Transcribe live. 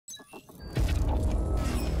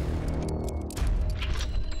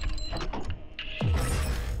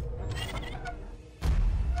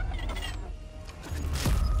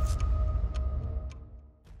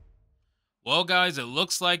Well, guys, it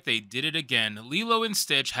looks like they did it again. Lilo and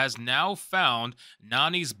Stitch has now found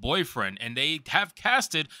Nani's boyfriend, and they have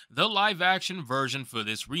casted the live action version for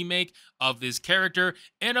this remake of this character.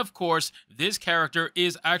 And of course, this character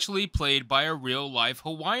is actually played by a real life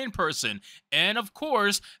Hawaiian person. And of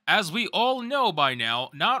course, as we all know by now,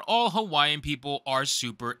 not all Hawaiian people are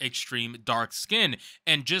super extreme dark skin.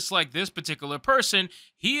 And just like this particular person,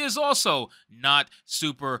 he is also not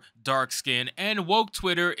super dark skin, and woke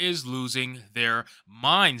Twitter is losing their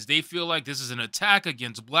minds. They feel like this is an attack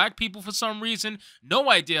against black people for some reason.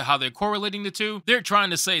 No idea how they're correlating the two. They're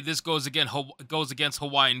trying to say this goes against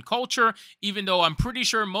Hawaiian culture, even though I'm pretty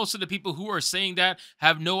sure most of the people who are saying that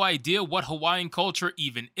have no idea what Hawaiian culture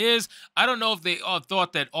even is. I don't know if they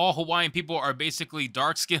thought that all Hawaiian people are basically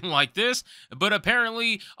dark skin like this, but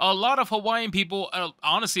apparently a lot of Hawaiian people,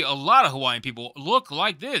 honestly, a lot of Hawaiian people look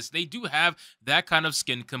like this. They do have that kind of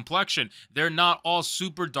skin complexion. They're not all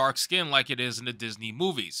super dark skin like it is in the Disney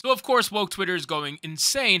movies. So of course, woke Twitter is going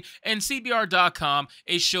insane, and CBR.com,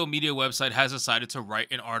 a show media website, has decided to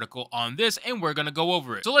write an article on this, and we're gonna go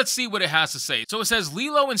over it. So let's see what it has to say. So it says,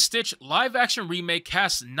 Lilo and Stitch live action remake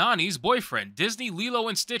casts Nani's boyfriend. Disney Lilo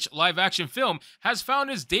and Stitch live action film has found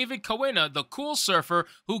as David Kawena, the cool surfer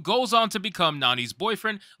who goes on to become Nani's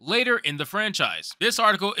boyfriend later in the franchise. This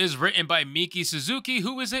article is written by Miki Suzuki,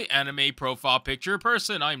 who is an anime profile picture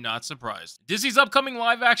person. I'm not surprised. Disney's upcoming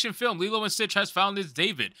live-action film, Lilo and Stitch, has found its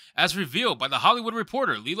David. As revealed by The Hollywood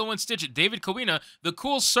Reporter, Lilo and Stitch David Kawena, the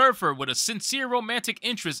cool surfer with a sincere romantic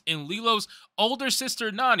interest in Lilo's older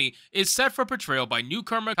sister Nani, is set for portrayal by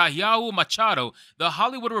newcomer Kahiau Machado. The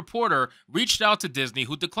Hollywood Reporter reached out to Disney,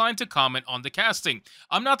 who declined to comment on the casting.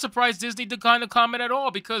 I'm not surprised Disney declined to comment at all,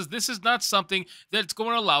 because this is not something that's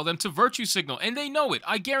going to allow them to virtue signal, and they know it.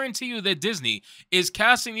 I guarantee you that Disney is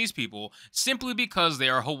casting these people simply because they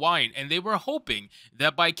are Hawaiian, and they were hoping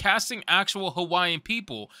that by casting actual Hawaiian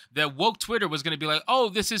people, that woke Twitter was going to be like, oh,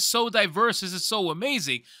 this is so diverse, this is so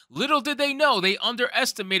amazing. Little did they know, they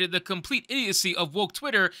underestimated the complete idiocy of woke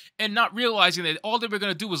Twitter, and not realizing that all they were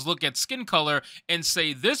going to do was look at skin color and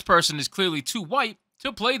say this person is clearly too white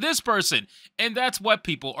to play this person. And that's what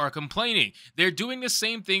people are complaining. They're doing the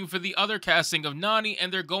same thing for the other casting of Nani,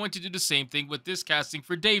 and they're going to do the same thing with this casting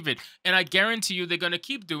for David. And I guarantee you they're going to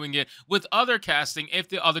keep doing it with other casting if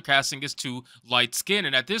the other casting is too light skinned.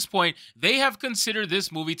 And at this point, they have considered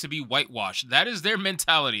this movie to be whitewashed. That is their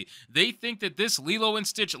mentality. They think that this Lilo and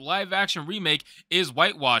Stitch live action remake is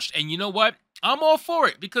whitewashed. And you know what? I'm all for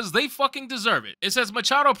it, because they fucking deserve it. It says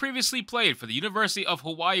Machado previously played for the University of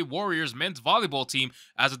Hawaii Warriors men's volleyball team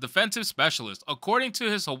as a defensive specialist. According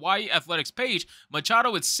to his Hawaii Athletics page,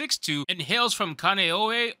 Machado is 6'2" and hails from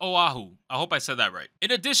Kaneohe, Oahu. I hope I said that right.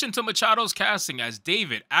 In addition to Machado's casting as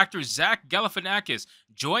David, actor Zach Galifianakis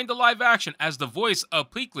joined the live action as the voice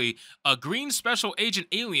of Pleakley, a green special agent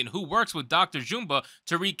alien who works with Dr. Jumba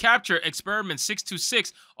to recapture Experiment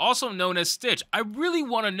 626, also known as Stitch. I really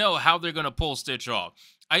want to know how they're going to pull Stitch off.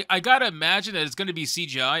 I gotta imagine that it's gonna be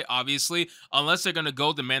CGI, obviously, unless they're gonna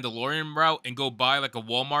go the Mandalorian route and go buy like a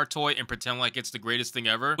Walmart toy and pretend like it's the greatest thing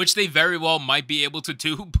ever, which they very well might be able to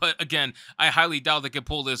do, but again, I highly doubt they could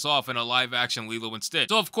pull this off in a live-action Lilo and Stitch.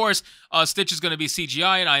 So, of course, Stitch is gonna be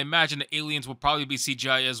CGI, and I imagine the aliens will probably be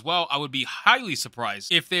CGI as well. I would be highly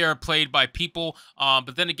surprised if they are played by people,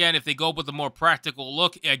 but then again, if they go with a more practical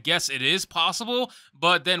look, I guess it is possible,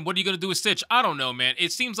 but then what are you gonna do with Stitch? I don't know, man.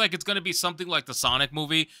 It seems like it's gonna be something like the Sonic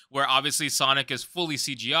movie, where obviously Sonic is fully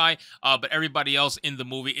CGI, but everybody else in the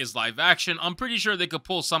movie is live action. I'm pretty sure they could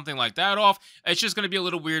pull something like that off. It's just going to be a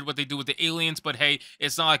little weird what they do with the aliens, but hey,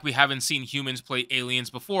 it's not like we haven't seen humans play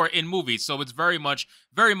aliens before in movies, so it's very much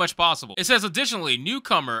possible. It says, additionally,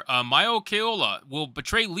 newcomer Maio Keola will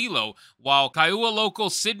portray Lilo, while Kaua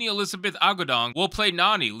local Sydney Elizabeth Agodong will play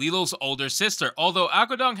Nani, Lilo's older sister. Although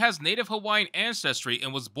Agodong has native Hawaiian ancestry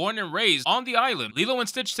and was born and raised on the island, Lilo and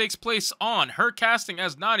Stitch takes place on her casting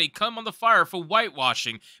as Nani come on the fire for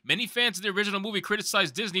whitewashing. Many fans of the original movie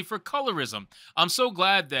criticized Disney for colorism. I'm so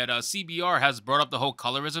glad that CBR has brought up the whole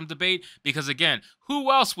colorism debate, because again,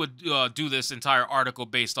 who else would do this entire article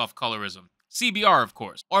based off colorism? CBR, of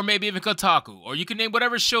course, or maybe even Kotaku, or you can name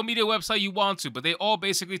whatever show media website you want to, but they all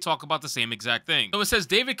basically talk about the same exact thing. So it says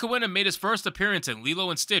David Kawena made his first appearance in Lilo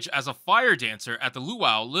and Stitch as a fire dancer at the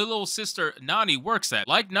luau Lilo's sister Nani works at.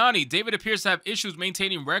 Like Nani, David appears to have issues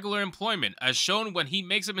maintaining regular employment, as shown when he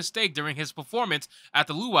makes a mistake during his performance at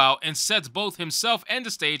the luau and sets both himself and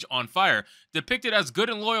the stage on fire. Depicted as good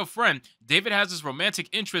and loyal friend, David has his romantic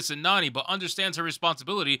interest in Nani, but understands her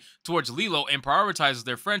responsibility towards Lilo and prioritizes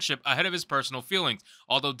their friendship ahead of his personal personal feelings.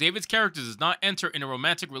 Although David's character does not enter in a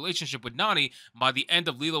romantic relationship with Nani by the end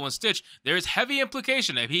of Lilo and Stitch, there is heavy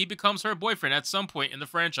implication that he becomes her boyfriend at some point in the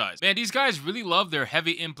franchise. Man, these guys really love their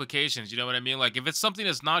heavy implications, you know what I mean? Like, if it's something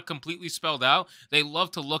that's not completely spelled out, they love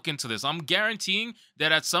to look into this. I'm guaranteeing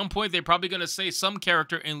that at some point they're probably going to say some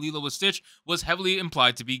character in Lilo and Stitch was heavily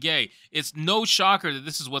implied to be gay. It's no shocker that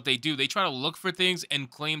this is what they do. They try to look for things and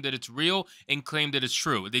claim that it's real and claim that it's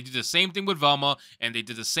true. They do the same thing with Velma, and they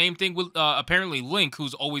did the same thing with apparently Link,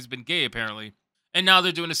 who's always been gay apparently. And now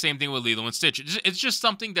they're doing the same thing with Lilo and Stitch. It's just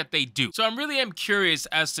something that they do. So I'm really am curious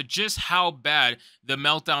as to just how bad the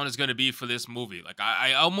meltdown is going to be for this movie. Like,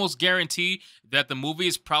 I almost guarantee that the movie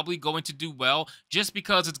is probably going to do well just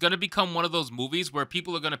because it's going to become one of those movies where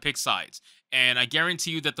people are going to pick sides. And I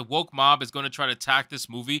guarantee you that the woke mob is going to try to attack this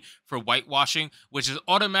movie for whitewashing, which is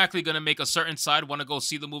automatically going to make a certain side want to go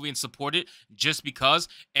see the movie and support it just because.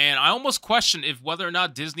 And I almost question if whether or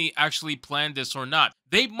not Disney actually planned this or not.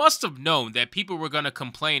 They must have known that people were going to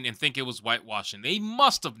complain and think it was whitewashing. They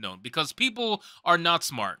must have known because people are not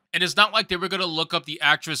smart. And it's not like they were going to look up the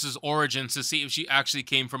actress's origins to see if she actually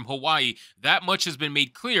came from Hawaii. That much has been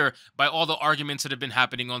made clear by all the arguments that have been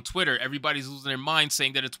happening on Twitter. Everybody's losing their mind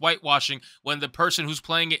saying that it's whitewashing when the person who's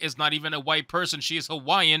playing it is not even a white person. She is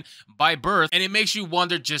Hawaiian by birth. And it makes you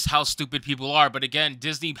wonder just how stupid people are. But again,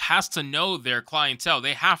 Disney has to know their clientele.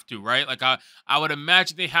 They have to, right? Like, I would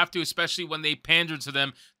imagine they have to, especially when they pander to them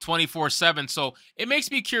 24/7. So it makes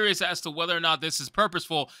me curious as to whether or not this is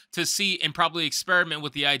purposeful to see and probably experiment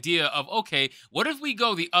with the idea of, okay, what if we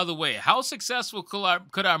go the other way? How successful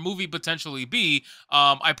could our movie potentially be?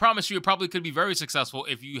 I promise you it probably could be very successful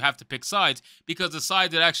if you have to pick sides, because the side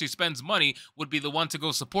that actually spends money would be the one to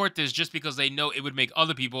go support this just because they know it would make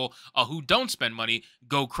other people who don't spend money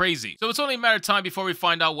go crazy. So it's only a matter of time before we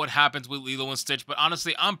find out what happens with Lilo and Stitch, but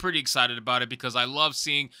honestly, I'm pretty excited about it because I love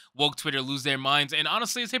seeing woke Twitter lose their minds, and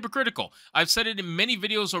honestly, it's hypocritical. I've said it in many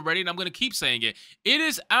videos already, and I'm going to keep saying it. It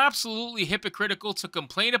is absolutely hypocritical to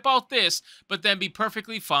complain about this, but then be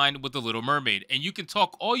perfectly fine with The Little Mermaid. And you can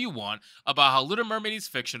talk all you want about how Little Mermaid is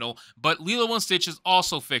fictional, but Lilo and Stitch is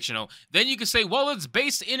also fictional. Then you can say, well, it's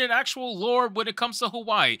based in an actual lore when it comes to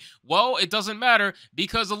Hawaii. Well, it doesn't matter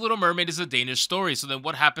because The Little Mermaid is a Danish story. So then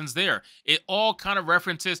what happens there? It all kind of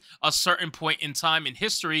references a certain point in time in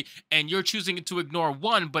history, and you're choosing to ignore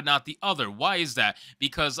one but not the other. Why is that?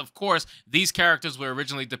 Because, of course, these characters were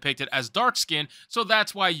originally depicted as dark skin, so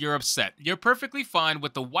that's why you're upset. You're perfectly fine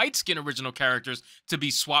with the white skin original characters to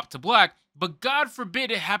be swapped to black, but God forbid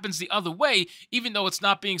it happens the other way, even though it's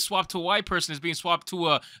not being swapped to a white person, it's being swapped to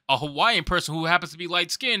a Hawaiian person who happens to be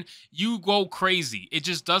light skinned. You go crazy. It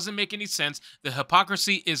just doesn't make any sense. The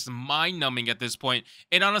hypocrisy is mind-numbing at this point,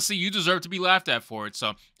 and honestly, you deserve to be laughed at for it.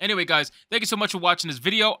 So anyway, guys, thank you so much for watching this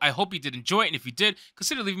video. I hope you did enjoy it, and if you did,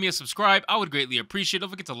 consider leaving me a subscribe. I would greatly appreciate it. Don't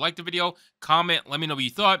forget to like the video, comment, let me know what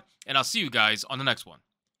you thought, and I'll see you guys on the next one.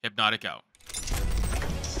 Hypnotic out.